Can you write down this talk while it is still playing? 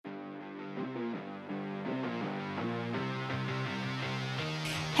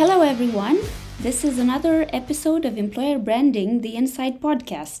Hello, everyone. This is another episode of Employer Branding, the Inside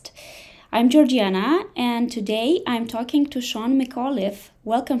Podcast. I'm Georgiana, and today I'm talking to Sean McAuliffe.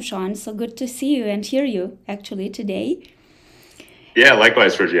 Welcome, Sean. So good to see you and hear you actually today. Yeah,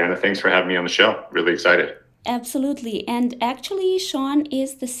 likewise, Georgiana. Thanks for having me on the show. Really excited. Absolutely. And actually, Sean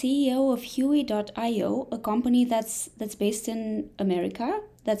is the CEO of Huey.io, a company that's based in America.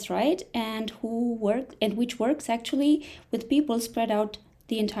 That's right. And which works actually with people spread out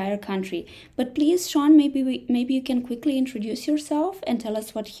the entire country. But please, Sean, maybe you can quickly introduce yourself and tell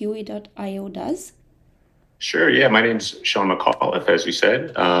us what Huey.io does. Sure. Yeah, my name's Sean McAuliffe, as you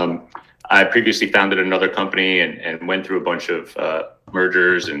said. I previously founded another company and went through a bunch of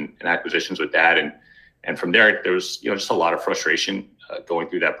mergers and acquisitions with that. And from there was, just a lot of frustration going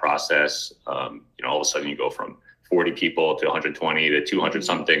through that process. All of a sudden you go from 40 people to 120 to 200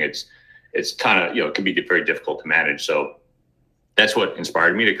 something. It's kind of, it can be very difficult to manage. So that's what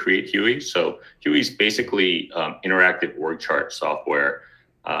inspired me to create Huey. So Huey's basically interactive org chart software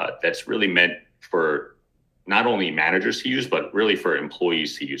that's really meant for not only managers to use, but really for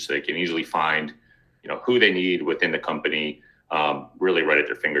employees to use. So they can easily find, who they need within the company, really right at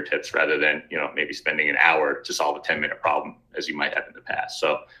their fingertips, rather than, maybe spending an hour to solve a 10-minute problem as you might have in the past.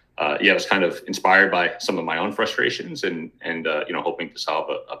 So I was kind of inspired by some of my own frustrations and hoping to solve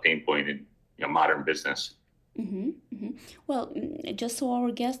a pain point in modern business. Mm-hmm, mm-hmm. Well, just so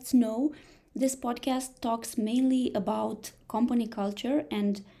our guests know, this podcast talks mainly about company culture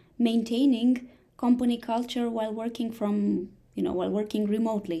and maintaining company culture while working while working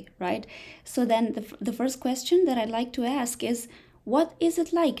remotely, right? So then the first question that I'd like to ask is, what is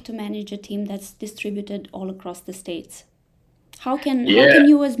it like to manage a team that's distributed all across the states? How can Yeah,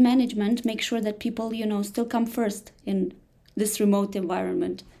 you as management make sure that people, still come first in this remote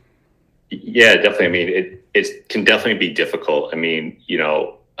environment? Yeah, definitely. I mean, it can definitely be difficult. I mean,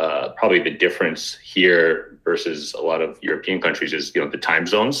 probably the difference here versus a lot of European countries is, the time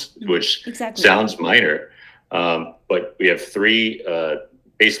zones, which Exactly. sounds minor, but we have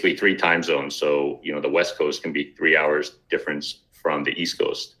basically three time zones. So, the West Coast can be 3 hours difference from the East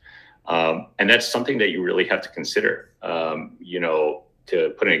Coast, and that's something that you really have to consider. To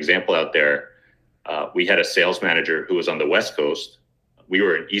put an example out there, we had a sales manager who was on the West Coast. We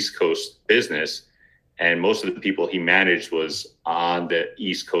were an East Coast business, and most of the people he managed was on the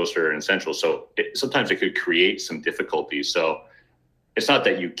East Coast or in Central. So sometimes it could create some difficulties. So it's not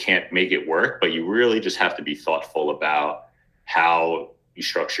that you can't make it work, but you really just have to be thoughtful about how you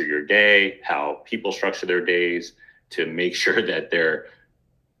structure your day, how people structure their days, to make sure that they're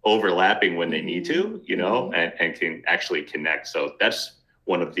overlapping when they need to, and can actually connect. So that's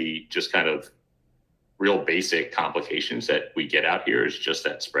one of the just kind of real basic complications that we get out here, is just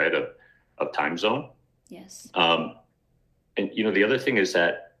that spread of time zone. Yes. And the other thing is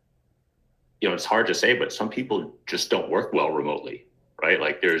that it's hard to say, but some people just don't work well remotely, right?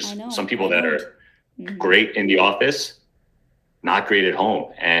 Like I there's some know. people I that know it. are Hmm. great in the office, not great at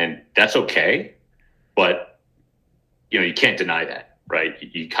home, and that's okay. But you can't deny that, right?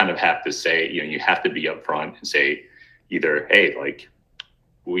 You kind of have to say, you have to be upfront and say either, hey, like,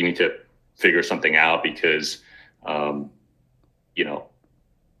 we need to figure something out because um, you know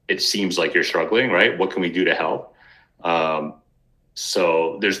it seems like you're struggling, right? What can we do to help? Um,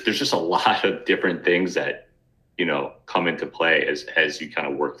 so there's just a lot of different things that come into play as you kind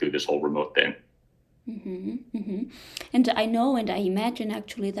of work through this whole remote thing. Hmm. Hmm. And I know and I imagine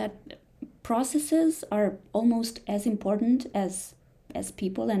actually that processes are almost as important as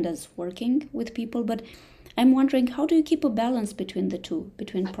people and as working with people. But I'm wondering, how do you keep a balance between the two,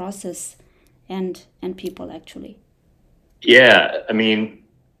 between process and people actually? Yeah, I mean,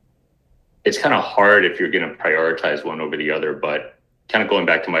 it's kind of hard if you're going to prioritize one over the other, but kind of going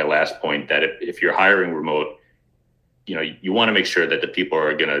back to my last point, that if you're hiring remote, you want to make sure that the people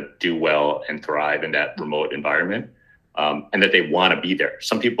are going to do well and thrive in that remote environment, and that they want to be there.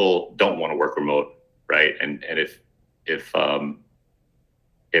 Some people don't want to work remote, right? And if if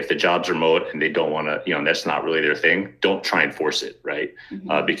the job's remote and they don't want to, that's not really their thing, don't try and force it, right?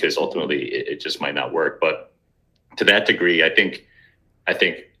 Hmm. Because Hmm. ultimately it just might not work. But to that degree, I think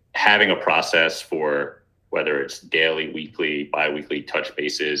having a process for whether it's daily, weekly, biweekly touch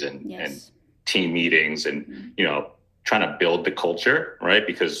bases and Yes. team meetings, and Hmm. trying to build the culture, right?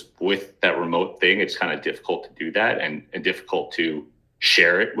 Because with that remote thing, it's kind of difficult to do that, and difficult to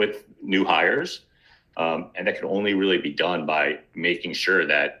share it with new hires. And that can only really be done by making sure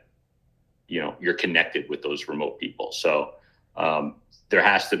that you're connected with those remote people. So there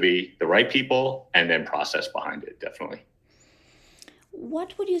has to be the right people and then process behind it, definitely.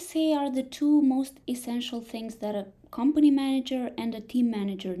 What would you say are the two most essential things that a company manager and a team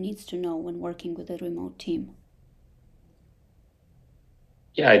manager needs to know when working with a remote team?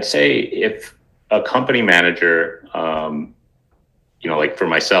 Yeah, I'd say if a company manager, like for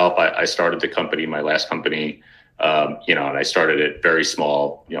myself, I started the company, my last company, and I started it very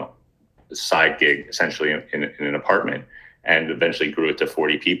small, side gig essentially in an apartment, and eventually grew it to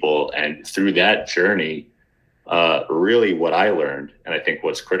 40 people. And through that journey, really what I learned, and I think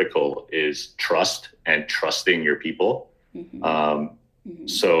what's critical, is trust and trusting your people. Mm-hmm. Um, Mm-hmm.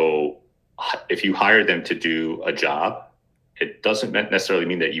 so if you hire them to do a job, it doesn't necessarily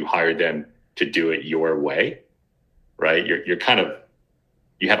mean that you hire them to do it your way, right? You're kind of,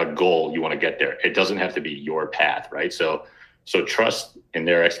 you have a goal, you want to get there. It doesn't have to be your path, right? So trust in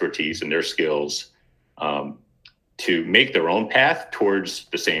their expertise and their skills, um, to make their own path towards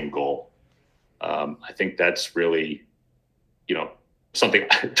the same goal. I think that's really, you know, something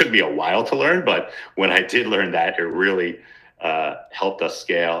it took me a while to learn, but when I did learn that, it really helped us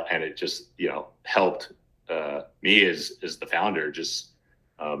scale, and it just, helped me as the founder just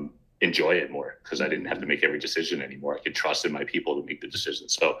enjoy it more, because I didn't have to make every decision anymore. I could trust in my people to make the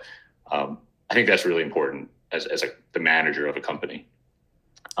decisions. So I think that's really important as the manager of a company.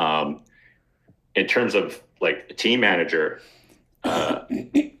 Um, in terms of like a team manager, uh,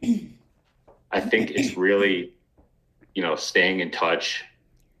 I think it's really, staying in touch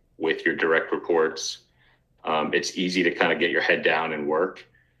with your direct reports. It's easy to kind of get your head down and work.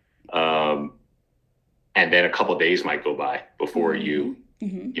 Um, and then a couple of days might go by before you,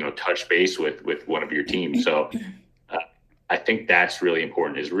 touch base with one of your team. So uh, I think that's really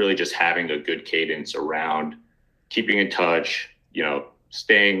important, is really just having a good cadence around keeping in touch,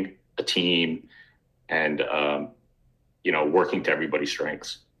 staying a team, and, working to everybody's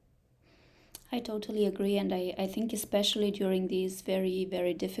strengths. I totally agree. And I think, especially during these very,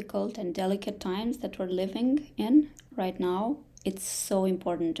 very difficult and delicate times that we're living in right now, it's so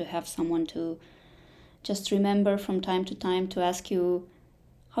important to have someone to just remember from time to time to ask you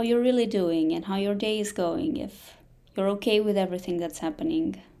how you're really doing and how your day is going, if you're okay with everything that's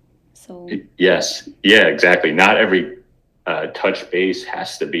happening. So, Yes. Yeah, exactly. Not every touch base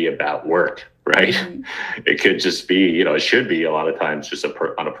has to be about work, right? mm-hmm. It could just be, it should be a lot of times just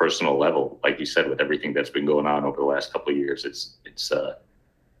on a personal level, like you said, with everything that's been going on over the last couple of years.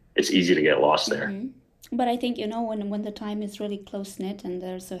 It's easy to get lost there. Mm-hmm. But I think, when the time is really close knit and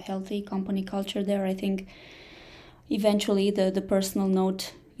there's a healthy company culture there, I think eventually the personal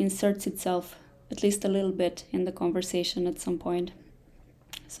note inserts itself at least a little bit in the conversation at some point.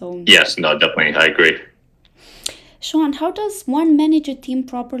 So, Yes, no, definitely, I agree. Sean, how does one manage a team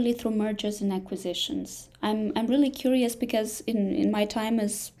properly through mergers and acquisitions? I'm really curious because in my time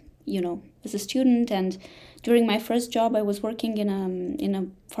as as a student, and during my first job, I was working in a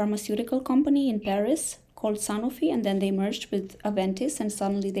pharmaceutical company in Paris called Sanofi, and then they merged with Aventis, and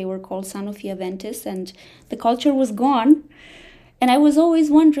suddenly they were called Sanofi Aventis, and the culture was gone. And I was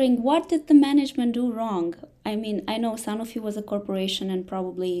always wondering, what did the management do wrong? I mean, I know Sanofi was a corporation, and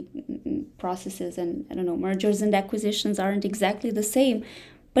probably processes and, I don't know, mergers and acquisitions aren't exactly the same.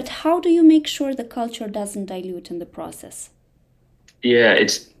 But how do you make sure the culture doesn't dilute in the process? Yeah,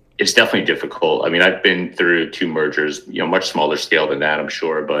 it's definitely difficult. I mean, I've been through two mergers, much smaller scale than that, I'm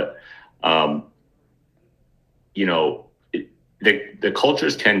sure, but um, you know, it, the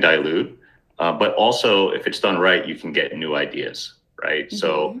cultures can dilute, but also if it's done right, you can get new ideas, right? Mm-hmm.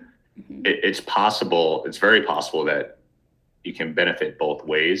 So Mm-hmm. it's possible, it's very possible that you can benefit both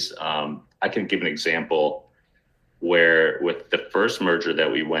ways. I can give an example where with the first merger that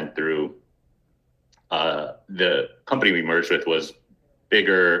we went through, the company we merged with was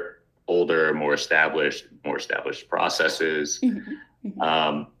bigger, older, more established processes, Mm-hmm.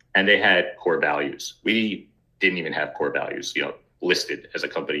 Mm-hmm. and they had core values. We didn't even have core values, listed as a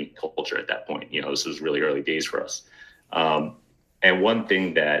company culture at that point. This was really early days for us. Um, and one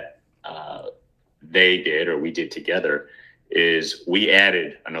thing that they did, or we did together, is we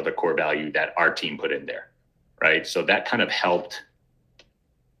added another core value that our team put in there, right? So that kind of helped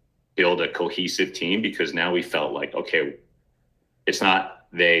build a cohesive team, because now we felt like, okay, it's not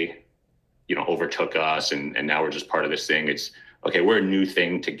they, overtook us and now we're just part of this thing. It's okay, we're a new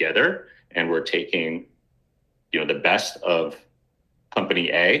thing together, and we're taking, the best of company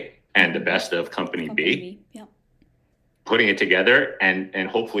A and the best of company B, Yeah. putting it together and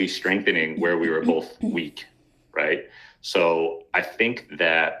hopefully strengthening where we were both weak, right? So I think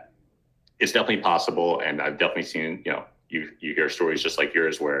that it's definitely possible, and I've definitely seen, you hear stories just like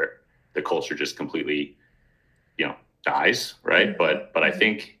yours where the culture just completely, dies, right? But I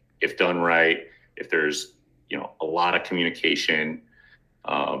think if done right, if there's, a lot of communication,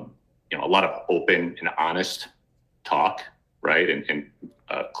 a lot of open and honest talk, right? And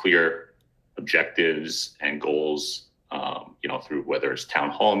clear objectives and goals, through whether it's town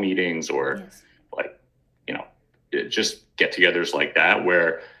hall meetings or Yes. like, you know, just get togethers like that,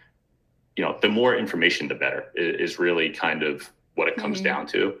 where, the more information, the better is really kind of what it comes Mm-hmm. down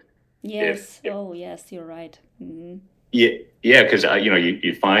to. If, Yes. Oh, yes, you're right. Mm-hmm. yeah, yeah, because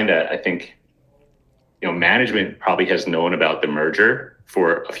you find that I think management probably has known about the merger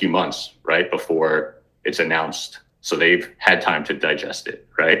for a few months, right, before it's announced. So they've had time to digest it,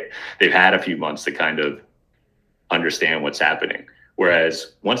 right? They've had a few months to kind of understand what's happening.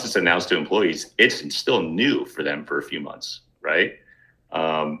 Whereas once it's announced to employees, it's still new for them for a few months, right?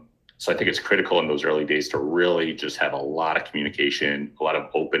 So I think it's critical in those early days to really just have a lot of communication, a lot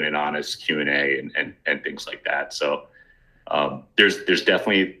of open and honest Q&A and things like that. So there's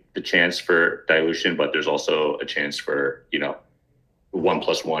definitely the chance for dilution, but there's also a chance for 1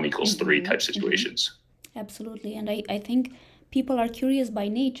 + 1 = 3 Mm-hmm. type Mm-hmm. situations. Absolutely. And I think people are curious by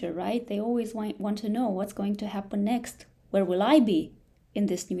nature, right? They always want to know what's going to happen next. Where will I be in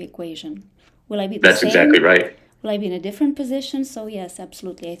this new equation? Will I be the That's exactly same? right. Will I be in a different position? So, yes,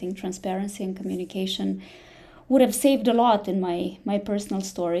 absolutely. I think transparency and communication would have saved a lot in my personal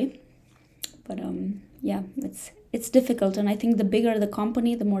story. But yeah, it's difficult. And I think the bigger the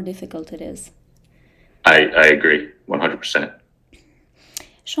company, the more difficult it is. I agree 100%.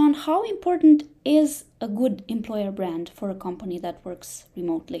 Sean, how important is a good employer brand for a company that works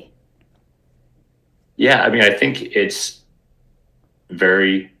remotely? Yeah, I mean, I think it's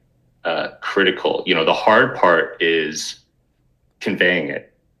very critical. The hard part is conveying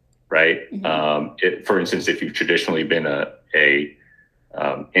it, right? Mm-hmm. For instance, if you've traditionally been a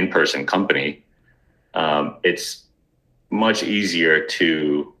in-person company, it's much easier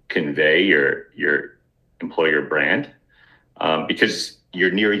to convey your employer brand, because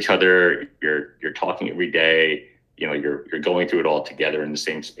you're near each other, you're talking every day, you're going through it all together in the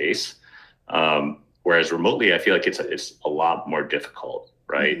same space. Whereas remotely, I feel like it's a lot more difficult,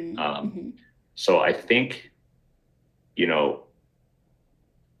 right? Mm-hmm. Mm-hmm. So I think you know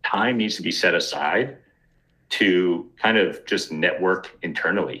time needs to be set aside to kind of just network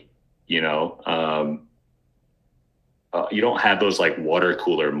internally. You know, you don't have those like water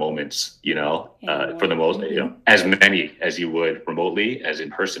cooler moments, for Anymore. the most, Mm-hmm. as many as you would remotely as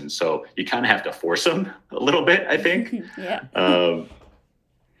in person. So you kind of have to force them a little bit, I think. Yeah. Um,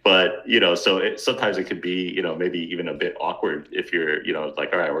 but so sometimes it could be, maybe even a bit awkward if you're,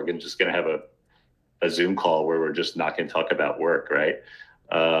 like, all right, just gonna have a Zoom call where we're just not gonna talk about work, right?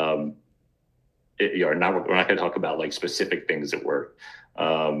 Um, we're not gonna talk about like specific things at work.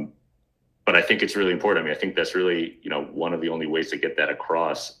 Um, but I think it's really important. I mean, I think that's really, one of the only ways to get that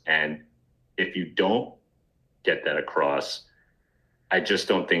across. And if you don't get that across, I just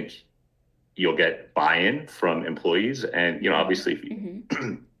don't think you'll get buy-in from employees. And, Mm-hmm. obviously,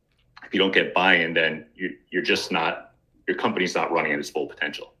 Mm-hmm. if you don't get buy-in, then you're just not, your company's not running at its full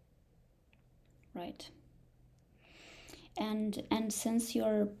potential. Right. And since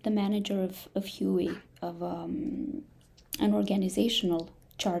you're the manager of Huey, of an organizational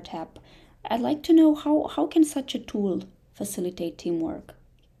chart app, I'd like to know how can such a tool facilitate teamwork?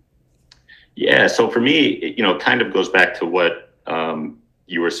 Yeah. So for me, it kind of goes back to what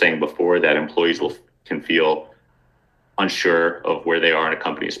you were saying before, that employees can feel unsure of where they are in a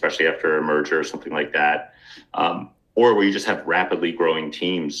company, especially after a merger or something like that, or where you just have rapidly growing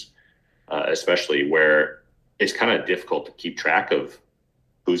teams, especially where it's kind of difficult to keep track of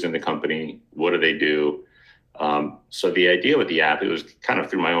who's in the company, what do they do. So the idea with the app, it was kind of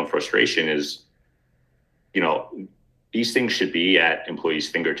through my own frustration, is, these things should be at employees'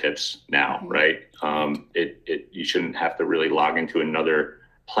 fingertips now, Mm-hmm. right? Right. You shouldn't have to really log into another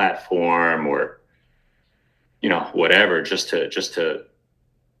platform or whatever just to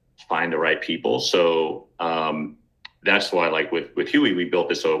find the right people. So that's why, like with Huey, we built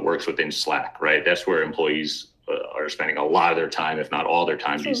this so it works within Slack, right? That's where employees are spending a lot of their time, if not all their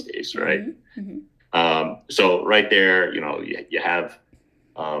time these True. days, right? Mm-hmm. Mm-hmm. So right there, you have,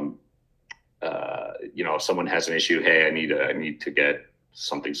 if someone has an issue, hey, I need to get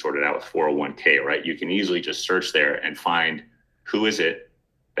something sorted out with 401k, right? You can easily just search there and find who is it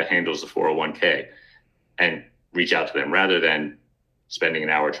that handles the 401k and reach out to them, rather than spending an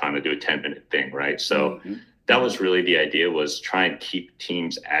hour trying to do a 10-minute thing, right? So Mm-hmm. that Mm-hmm. was really the idea, was try and keep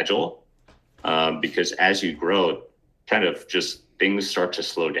teams agile, because as you grow, kind of just things start to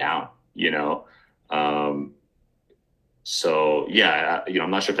slow down, Um, so yeah,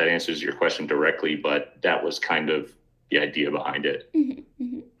 I'm not sure if that answers your question directly, but that was kind of the idea behind it. Mm-hmm.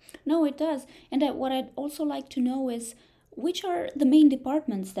 Mm-hmm. No, it does. And what I'd also like to know is Which are the main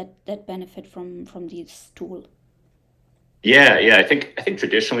departments that benefit from this tool? Yeah. I think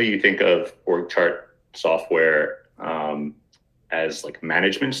traditionally you think of org chart software as like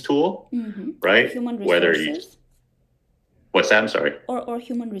management's tool, Or right? human Whether you resources? what's that? I'm sorry. Or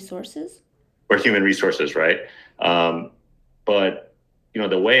human resources? Or human resources, right? Um, but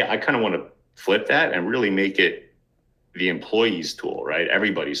the way I kind of want to flip that and really make it the employee's tool, right?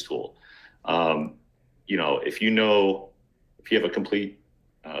 Everybody's tool. Um, if if you have a complete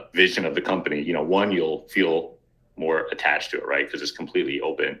vision of the company, one, you'll feel more attached to it, right? Because it's completely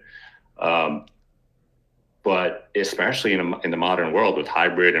open. Um, but especially in the modern world with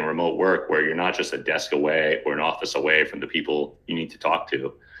hybrid and remote work, where you're not just a desk away or an office away from the people you need to talk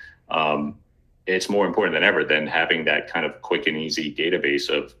to, um, it's more important than ever than having that kind of quick and easy database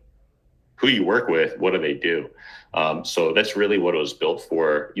of who you work with, what do they do. So that's really what it was built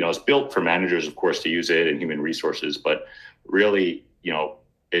for. It's built for managers, of course, to use it and human resources, but really,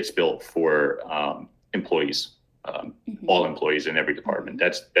 it's built for employees, all employees in every department.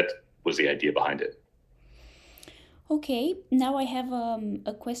 That was the idea behind it. Okay, now I have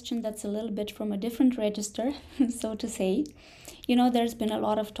a question that's a little bit from a different register, so to say. There's been a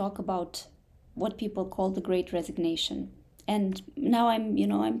lot of talk about what people call the Great Resignation. And now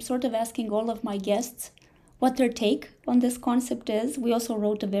I'm sort of asking all of my guests what their take on this concept is. We also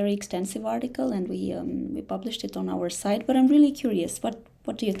wrote a very extensive article and we published it on our site. But I'm really curious.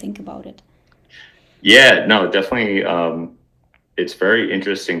 What do you think about it? Yeah, no, definitely. It's very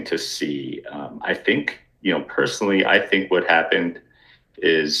interesting to see. I think, personally, I think what happened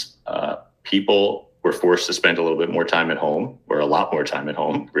is people were forced to spend a little bit more time at home, or a lot more time at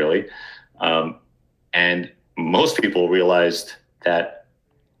home, really. Um, and most people realized that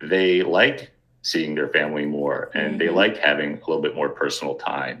they like seeing their family more and they like having a little bit more personal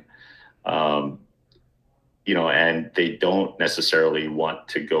time. Um, and they don't necessarily want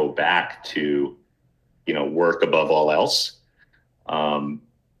to go back to, work above all else. Um,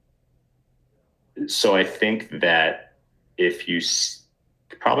 so I think that if you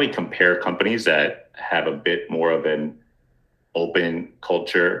probably compare companies that have a bit more of an open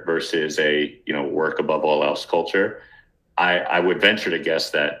culture versus a work above all else culture, I would venture to guess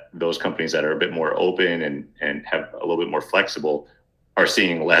that those companies that are a bit more open and have a little bit more flexible are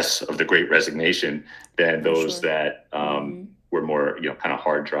seeing less of the Great Resignation than For those sure. that were more kind of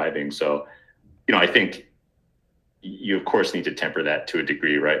hard driving. So I think you of course need to temper that to a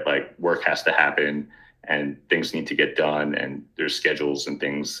degree, right? Like work has to happen and things need to get done and there's schedules and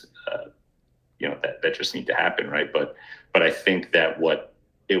things that just need to happen, right? But I think that what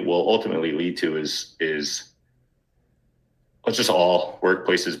it will ultimately lead to is let's just all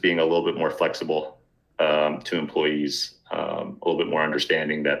workplaces being a little bit more flexible to employees, a little bit more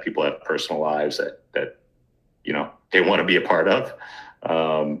understanding that people have personal lives that they want to be a part of.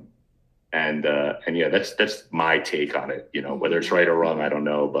 And yeah, that's my take on it. Whether it's right or wrong, I don't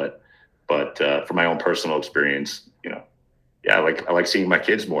know, but from my own personal experience, yeah, I like seeing my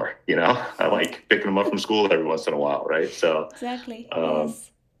kids more. I like picking them up from school every once in a while, right? So Exactly. um,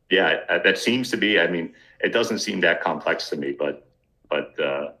 Yes. yeah, that seems to be. I mean, it doesn't seem that complex to me, but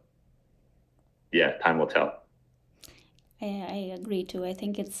yeah, time will tell. I agree too. I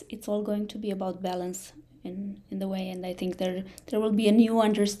think it's all going to be about balance in the way, and I think there will be a new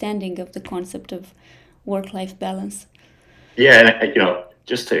understanding of the concept of work-life balance. Yeah, and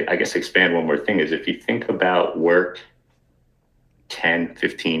just to I guess expand one more thing is if you think about work 10,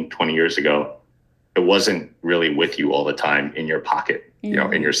 15, 20 years ago, it wasn't really with you all the time in your pocket,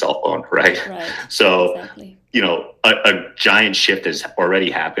 in your cell phone, right? Right. So, Exactly. a giant shift has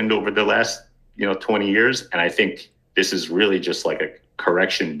already happened over the last, 20 years. And I think this is really just like a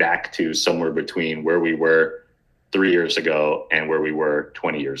correction back to somewhere between where we were 3 years ago and where we were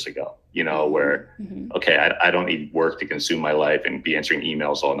 20 years ago, where, okay, I don't need work to consume my life and be answering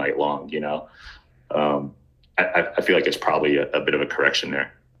emails all night long. Um, I feel like it's probably a bit of a correction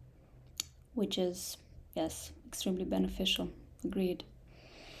there. Which is, yes, extremely beneficial. Agreed.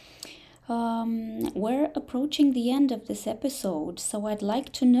 We're approaching the end of this episode, so I'd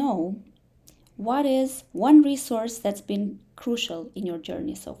like to know what is one resource that's been crucial in your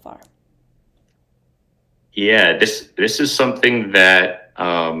journey so far? Yeah, this is something that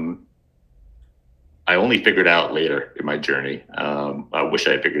I only figured out later in my journey. I wish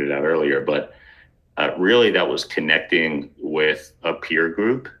I had figured it out earlier, but really that was connecting with a peer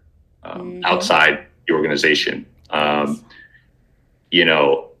group outside the organization. Yes.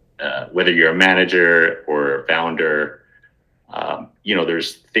 Whether you're a manager or a founder,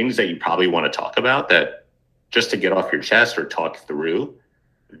 there's things that you probably want to talk about that just to get off your chest or talk through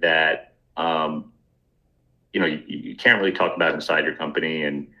that you can't really talk about inside your company.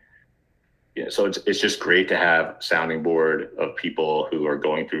 And so it's just great to have a sounding board of people who are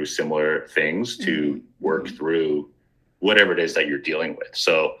going through similar things to work through whatever it is that you're dealing with.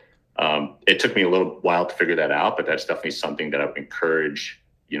 So it took me a little while to figure that out, but that's definitely something that I would encourage,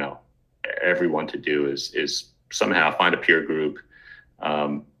 everyone to do is somehow find a peer group,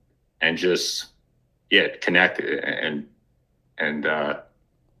 and just, connect, and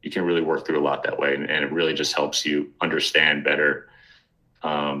you can really work through a lot that way. And it really just helps you understand better,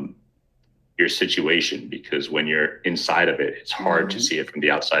 your situation, because when you're inside of it, it's hard to see it from the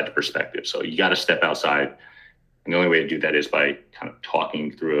outside perspective. So you got to step outside. And the only way to do that is by kind of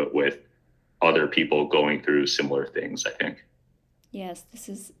talking through it with other people going through similar things, I think. Yes, this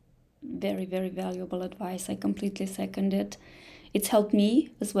is very, very valuable advice. I completely second it. It's helped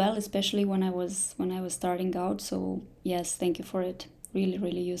me as well, especially when I was starting out. So yes, thank you for it. Really,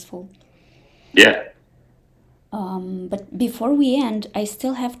 really useful. Yeah. But before we end, I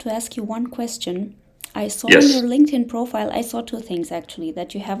still have to ask you one question. I saw Yes. on your LinkedIn profile, I saw two things actually,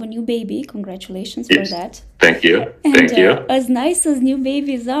 that you have a new baby. Congratulations for that. Thank you. And Thank you. as nice as new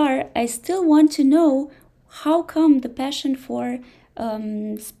babies are, I still want to know how come the passion for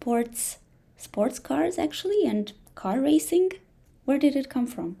sports cars actually, and car racing? Where did it come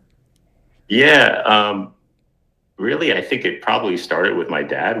from? Yeah. Really, I think it probably started with my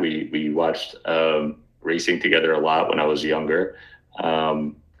dad. We watched racing together a lot when I was younger.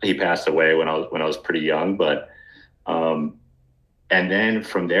 He passed away when I was pretty young, but and then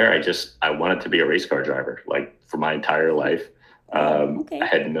from there, I wanted to be a race car driver, like for my entire life. Okay. I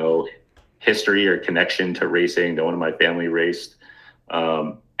had no history or connection to racing. No one in my family raced,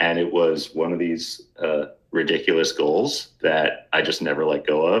 and it was one of these ridiculous goals that I just never let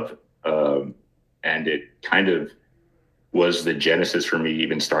go of, and it kind of was the genesis for me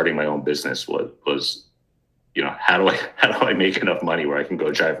even starting my own business. Was how do I make enough money where I can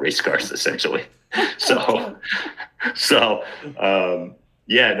go drive race cars, essentially. So I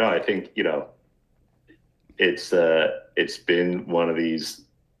think it's been one of these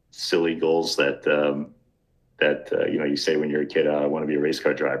silly goals that you say when you're a kid, I want to be a race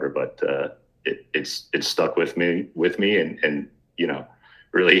car driver, but it's stuck with me and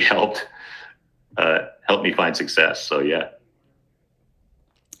really helped me find success. So yeah.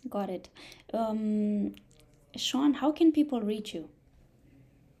 Got it. Sean, how can people reach you?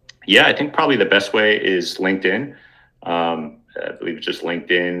 Yeah, I think probably the best way is LinkedIn. I believe it's just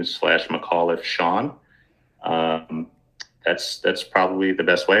LinkedIn/McAuliffe Sean. That's probably the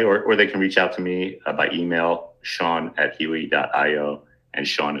best way, or they can reach out to me by email, sean@huey.io, and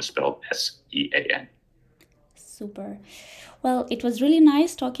Sean is spelled SEAN. Super. Well, it was really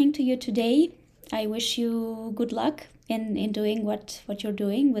nice talking to you today. I wish you good luck in doing what you're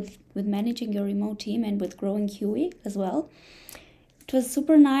doing with managing your remote team and with growing Huey as well. It was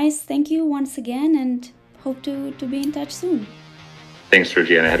super nice. Thank you once again, and hope to be in touch soon. Thanks,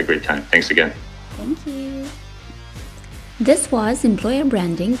 Georgiana. I had a great time. Thanks again. Thank you. This was Employer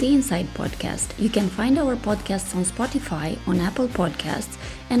Branding, the Inside Podcast. You can find our podcasts on Spotify, on Apple Podcasts,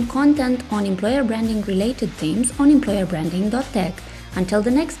 and content on employer branding related themes on employerbranding.tech. Until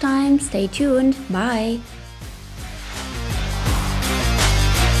the next time, stay tuned. Bye.